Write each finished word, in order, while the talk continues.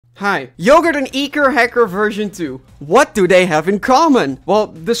Hi. Yogurt and Eker Hacker version 2. What do they have in common? Well,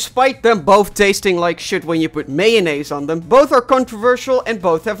 despite them both tasting like shit when you put mayonnaise on them, both are controversial and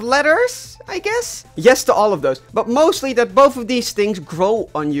both have letters, I guess? Yes to all of those, but mostly that both of these things grow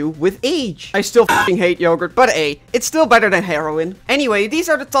on you with age. I still f***ing hate yogurt, but hey, it's still better than heroin. Anyway, these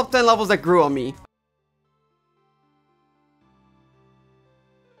are the top 10 levels that grew on me.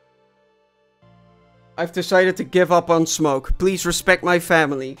 I've decided to give up on smoke. Please respect my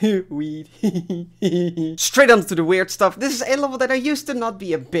family. Weed. Straight on to the weird stuff. This is a level that I used to not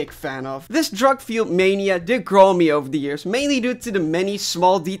be a big fan of. This drug-fueled mania did grow on me over the years, mainly due to the many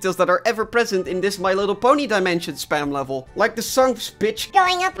small details that are ever present in this My Little Pony dimension spam level. Like the song's pitch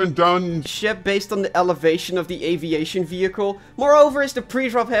going up and down ship based on the elevation of the aviation vehicle. Moreover is the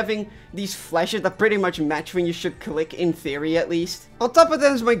pre-drop having these flashes that pretty much match when you should click, in theory at least. On top of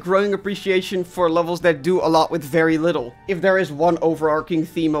that is my growing appreciation for levels that do a lot with very little. If there is one overarching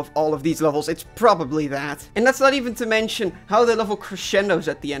theme of all of these levels, it's probably that. And that's not even to mention how the level crescendos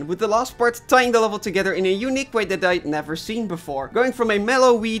at the end, with the last part tying the level together in a unique way that I'd never seen before. Going from a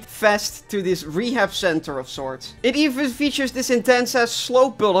mellow weed fest to this rehab center of sorts. It even features this intense ass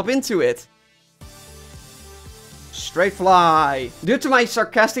slope build up into it. Straight fly. Due to my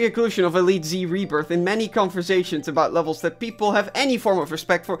sarcastic inclusion of Elite Z Rebirth in many conversations about levels that people have any form of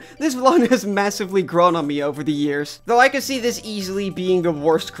respect for, this vlog has massively grown on me over the years. Though I can see this easily being the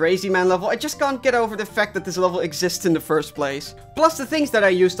worst Crazy Man level, I just can't get over the fact that this level exists in the first place. Plus the things that I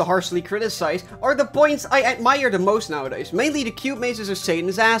use to harshly criticize are the points I admire the most nowadays, mainly the cute mazes of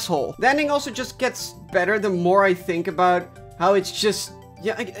Satan's asshole. The ending also just gets better the more I think about how it's just...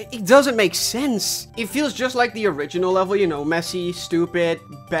 yeah, it doesn't make sense. It feels just like the original level, you know, messy, stupid,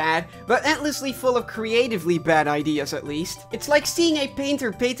 bad, but endlessly full of creatively bad ideas at least. It's like seeing a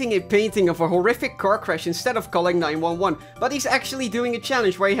painter painting a painting of a horrific car crash instead of calling 911, but he's actually doing a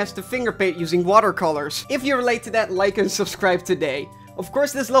challenge where he has to finger paint using watercolors. If you relate to that, like and subscribe today. Of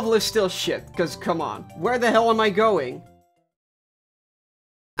course this level is still shit, cause come on, where the hell am I going?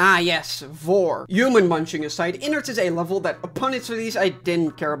 Ah yes, Vor. Human munching aside, Innards is a level that, upon its release, I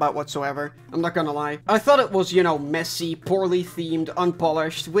didn't care about whatsoever. I'm not gonna lie. I thought it was, you know, messy, poorly themed,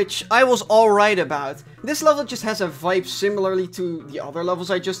 unpolished, which I was alright about. This level just has a vibe similarly to the other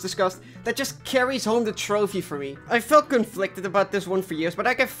levels I just discussed, that just carries home the trophy for me. I felt conflicted about this one for years, but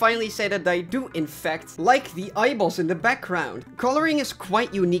I can finally say that I do, in fact, like the eyeballs in the background. Coloring is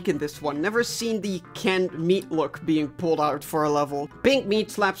quite unique in this one, never seen the canned meat look being pulled out for a level. Pink meat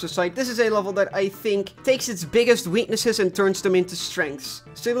slaps aside, this is a level that I think takes its biggest weaknesses and turns them into strengths.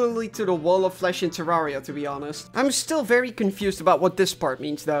 Similarly to the Wall of Flesh in Terraria, to be honest. I'm still very confused about what this part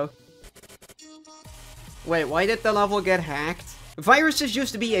means though. Wait, why did the level get hacked? Viruses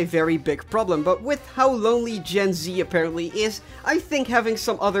used to be a very big problem, but with how lonely Gen Z apparently is, I think having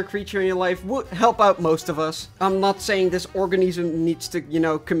some other creature in your life would help out most of us. I'm not saying this organism needs to, you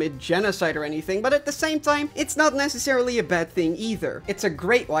know, commit genocide or anything, but at the same time, it's not necessarily a bad thing either. It's a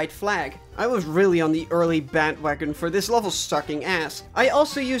great white flag. I was really on the early bandwagon for this level's sucking ass. I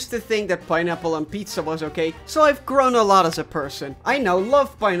also used to think that pineapple on pizza was okay, so I've grown a lot as a person. I now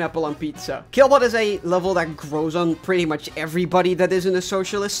love pineapple on pizza. Killbot is a level that grows on pretty much everybody that isn't a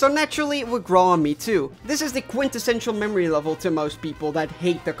socialist, so naturally it would grow on me too. This is the quintessential memory level to most people that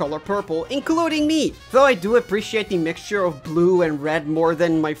hate the color purple, including me. Though I do appreciate the mixture of blue and red more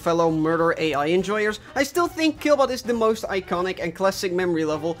than my fellow murder AI enjoyers, I still think Killbot is the most iconic and classic memory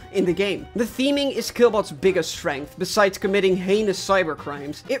level in the game. The theming is Killbot's biggest strength, besides committing heinous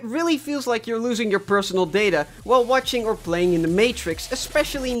cybercrimes. It really feels like you're losing your personal data while watching or playing in the Matrix,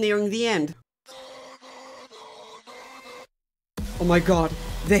 especially nearing the end. Oh my god,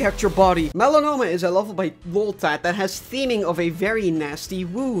 they hacked your body. Melanoma is a level by Loltat that has theming of a very nasty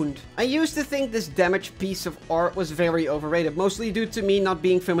wound. I used to think this damaged piece of art was very overrated, mostly due to me not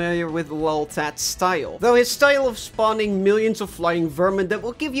being familiar with Loltat's style. Though his style of spawning millions of flying vermin that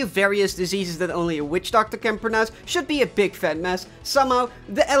will give you various diseases that only a witch doctor can pronounce should be a big fat mess, somehow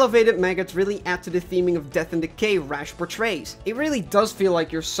the elevated maggots really add to the theming of death and decay Rash portrays. It really does feel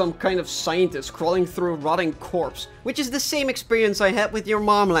like you're some kind of scientist crawling through a rotting corpse, which is the same experience I had with your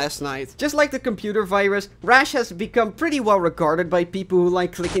mom last night. Just like the computer virus, Rash has become pretty well regarded by people who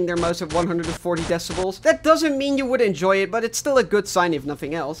like clicking their mouse at 140 decibels. That doesn't mean you would enjoy it, but it's still a good sign if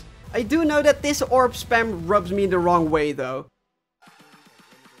nothing else. I do know that this orb spam rubs me the wrong way though.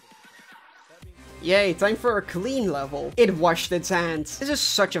 Yay, time for a clean level. It washed its hands. This is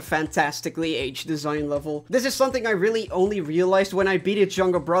such a fantastically aged design level. This is something I really only realized when I beat its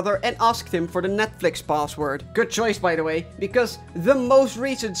younger brother and asked him for the Netflix password. Good choice, by the way, because the most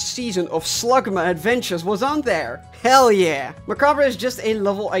recent season of Slugma Adventures was on there. Hell yeah. Macabre is just a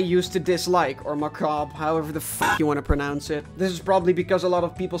level I used to dislike, or macabre, however the fuck you want to pronounce it. This is probably because a lot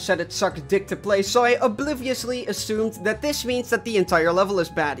of people said it sucked dick to play, so I obliviously assumed that this means that the entire level is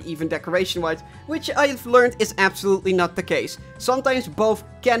bad, even decoration-wise, which I've learned is absolutely not the case. Sometimes both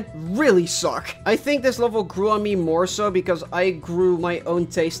can really suck. I think this level grew on me more so because I grew my own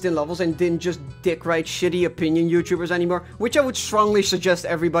taste in levels and didn't just dick write shitty opinion YouTubers anymore, which I would strongly suggest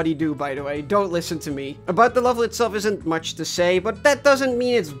everybody do, by the way. Don't listen to me. About the level itself isn't much to say, but that doesn't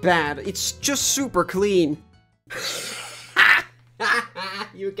mean it's bad. It's just super clean.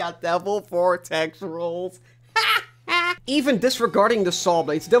 You got Devil Vortex rolls. Even disregarding the saw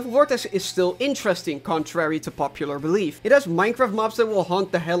blades, Devil Vortex is still interesting, contrary to popular belief. It has Minecraft mobs that will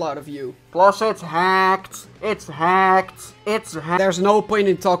haunt the hell out of you. Plus, it's hacked. It's hacked. It's hacked. There's no point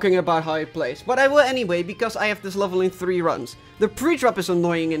in talking about how it plays, but I will anyway because I have this level in 3 runs. The pre-drop is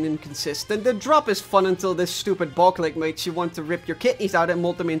annoying and inconsistent. The drop is fun until this stupid ball click makes you want to rip your kidneys out and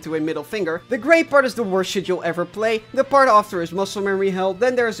mold them into a middle finger. The great part is the worst shit you'll ever play. The part after is muscle memory hell.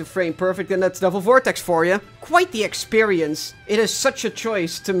 Then there is a frame perfect, and that's Devil Vortex for you. Quite the experience. It is such a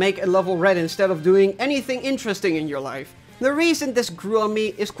choice to make a level red instead of doing anything interesting in your life. The reason this grew on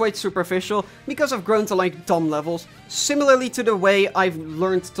me is quite superficial, because I've grown to like dumb levels, similarly to the way I've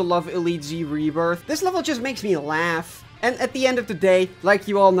learned to love Elite Z Rebirth. This level just makes me laugh. And at the end of the day, like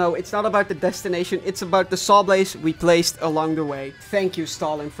you all know, it's not about the destination, it's about the saw blades we placed along the way. Thank you,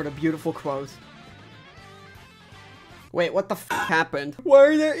 Stalin, for the beautiful quote. Wait, what the f happened? Why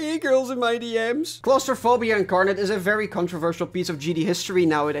are there e-girls in my DMs? Claustrophobia Incarnate is a very controversial piece of GD history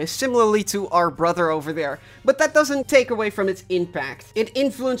nowadays, similarly to our brother over there. But that doesn't take away from its impact. It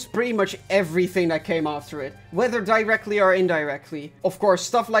influenced pretty much everything that came after it, whether directly or indirectly. Of course,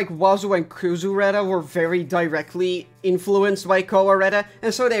 stuff like Wazu and Kuzureta were very directly influenced by Koareta,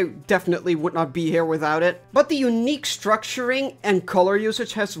 and so they definitely would not be here without it. But the unique structuring and color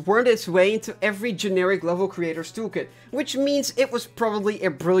usage has wormed its way into every generic level creator's toolkit, which means it was probably a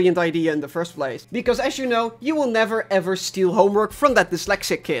brilliant idea in the first place. Because as you know, you will never ever steal homework from that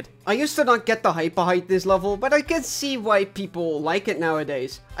dyslexic kid. I used to not get the hype behind this level, but I can see why people like it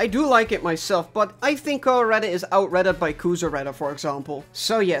nowadays. I do like it myself, but I think Koareta is outredded by Kuzureta, for example.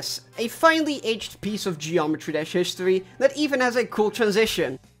 So yes, a finely aged piece of Geometry Dash history that even has a cool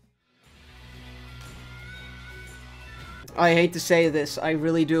transition. I hate to say this, I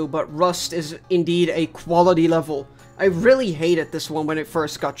really do, but Rust is indeed a quality level. I really hated this one when it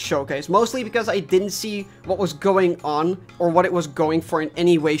first got showcased, mostly because I didn't see what was going on or what it was going for in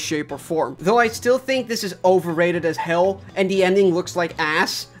any way, shape, or form. Though I still think this is overrated as hell and the ending looks like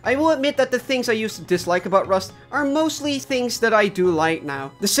ass, I will admit that the things I used to dislike about Rust are mostly things that I do like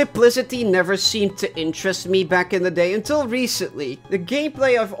now. The simplicity never seemed to interest me back in the day until recently. The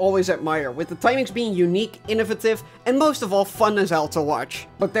gameplay I've always admired, with the timings being unique, innovative, and most of all fun as hell to watch.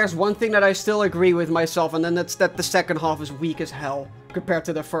 But there's one thing that I still agree with myself, and then that's that the second half is weak as hell compared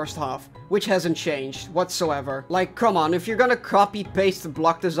to the first half, which hasn't changed whatsoever. Like, come on, if you're gonna copy-paste the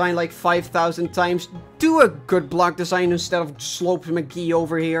block design like 5,000 times, do a good block design instead of Slope McGee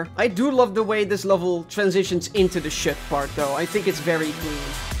over here. I do love the way this level transitions into the shit part though. I think it's very clean.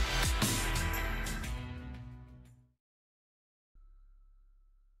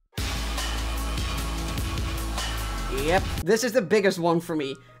 Yep, this is the biggest one for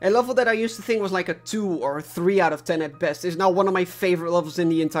me. A level that I used to think was like a 2 or a 3 out of 10 at best is now one of my favorite levels in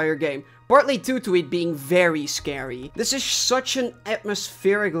the entire game. Partly due to it being very scary. This is such an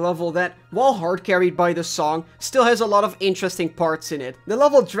atmospheric level that, while hard carried by the song, still has a lot of interesting parts in it. The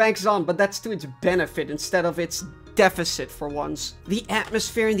level drags on, but that's to its benefit instead of its deficit for once. The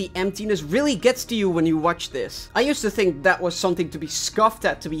atmosphere and the emptiness really gets to you when you watch this. I used to think that was something to be scoffed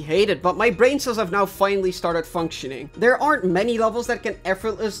at, to be hated, but my brain cells have now finally started functioning. There aren't many levels that can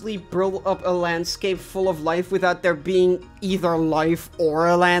effortlessly build up a landscape full of life without there being either life or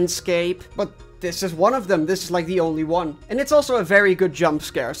a landscape, but this is one of them. This is like the only one. And it's also a very good jump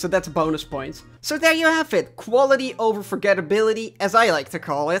scare, so that's bonus points. So there you have it. Quality over forgettability, as I like to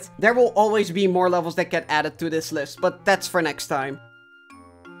call it. There will always be more levels that get added to this list, but that's for next time.